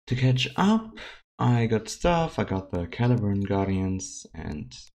to catch up. I got stuff, I got the Caliburn Guardians,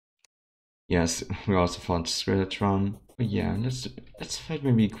 and yes, we also found Skeletron. But yeah, let's fight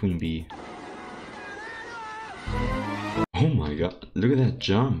maybe Queen Bee. Oh my god, look at that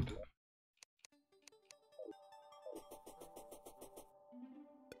jump!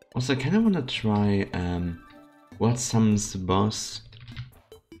 Also, I kinda wanna try, what summons the boss?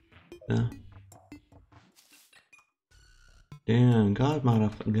 Damn, god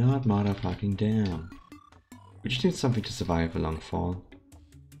motherfucking damn. We just need something to survive a long fall.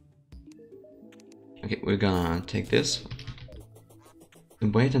 Okay, we're gonna take this.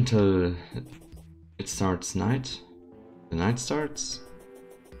 And wait until it starts night. The night starts.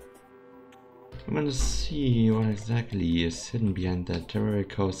 I'm gonna see what exactly is hidden behind that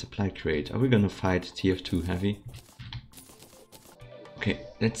Terraria supply crate. Are we gonna fight TF2 heavy? Okay,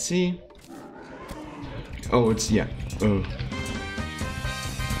 let's see. Oh, it's, yeah. Oh.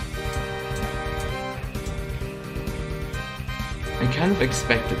 I kind of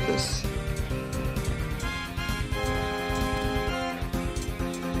expected this.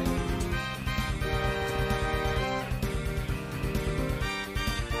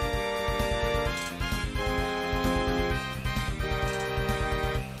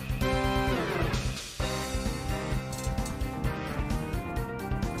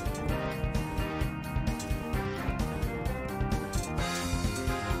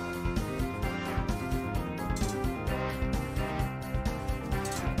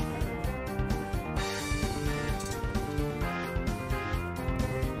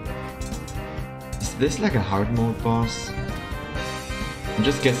 Is this like a hard mode boss? I'm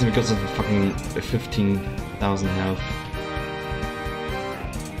just guessing because of the fucking 15,000 health.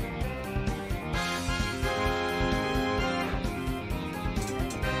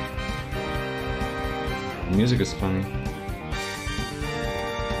 The music is funny.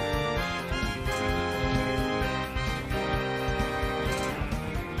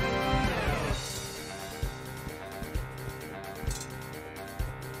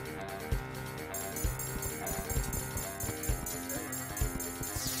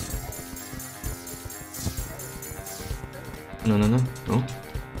 No, no, no, no.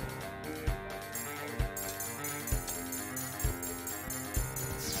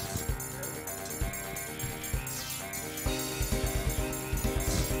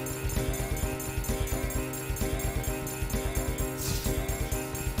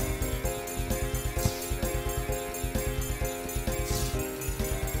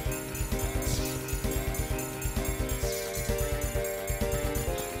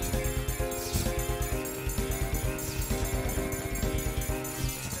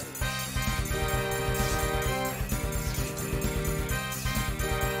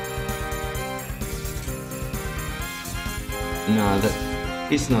 No,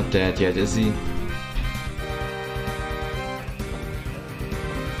 he's not dead yet, is he?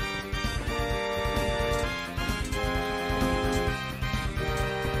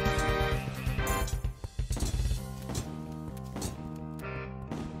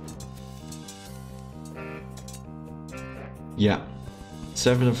 Yeah.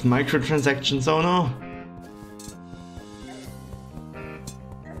 Seven of microtransactions, oh no!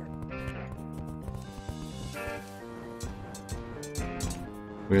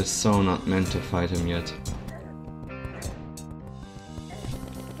 We're so not meant to fight him yet.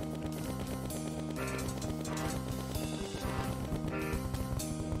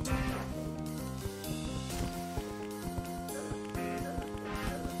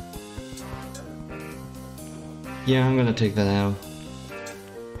 Yeah, I'm gonna take that out.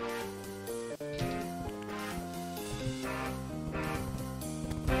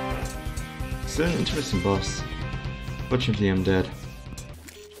 Still an interesting boss. Fortunately, I'm dead.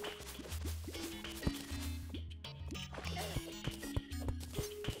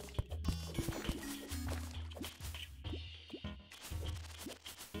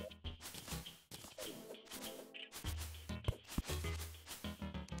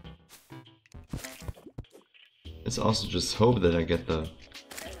 Let's also just hope that I get the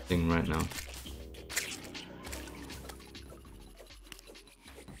thing right now.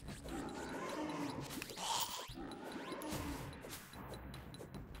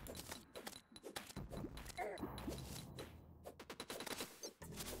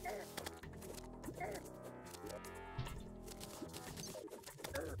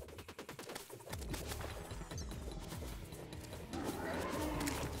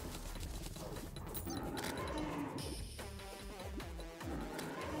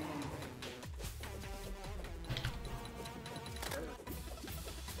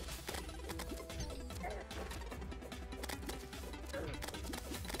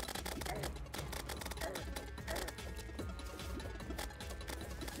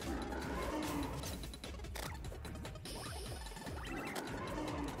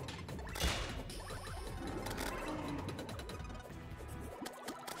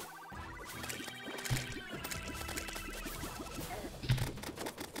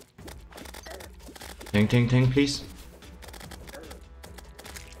 tank, please.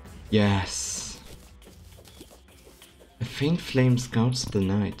 Yes. A faint flame scouts the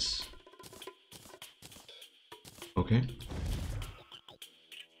night. Okay.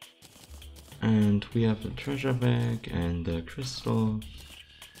 And we have the treasure bag and the crystal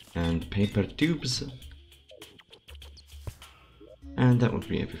and paper tubes. And that would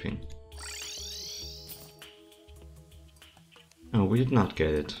be everything. Oh, we did not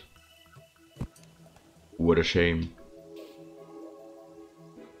get it. What a shame.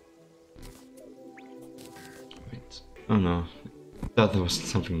 Wait. Oh no. I thought there was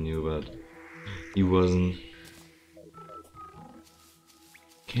something new, but he wasn't.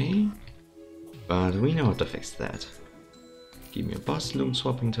 Okay. But we know how to fix that. Give me a boss loom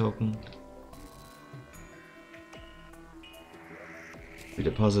swapping token. We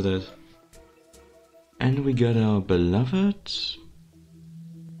deposit it. And we got our beloved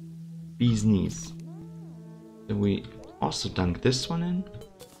bee's knees. Then we also dunk this one in.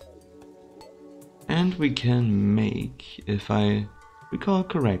 And we can make, if I recall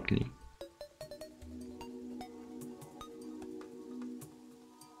correctly,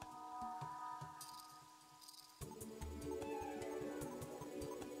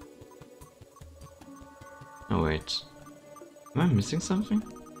 oh wait, am I missing something?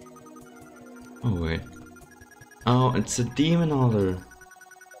 Oh wait, oh, it's a demon altar.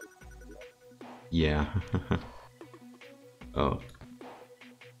 Yeah. Oh.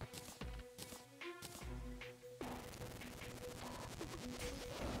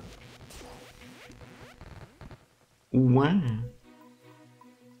 Wow.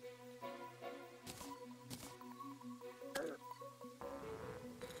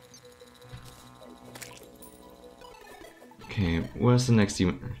 Okay, where's the next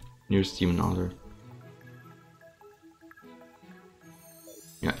demon? Nearest demon altar?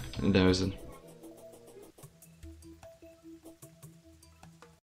 Yeah, there is it.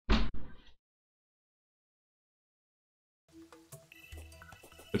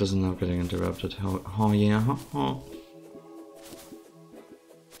 It doesn't now getting interrupted. Oh yeah, oh.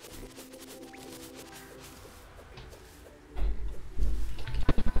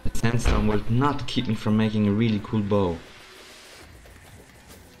 The sandstone will not keep me from making a really cool bow.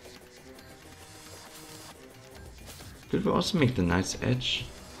 Could we also make the knight's edge?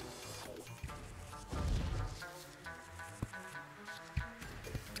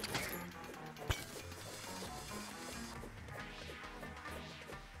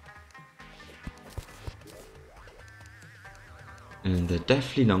 And the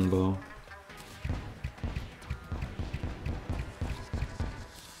deathly longbow.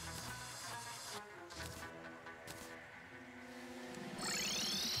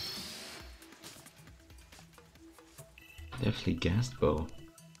 Deathly gas bow.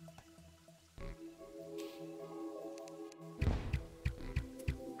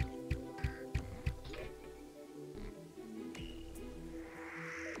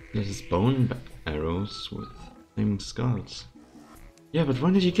 There's bone arrows with flaming skulls. Yeah, but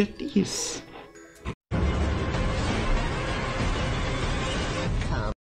when did you get these?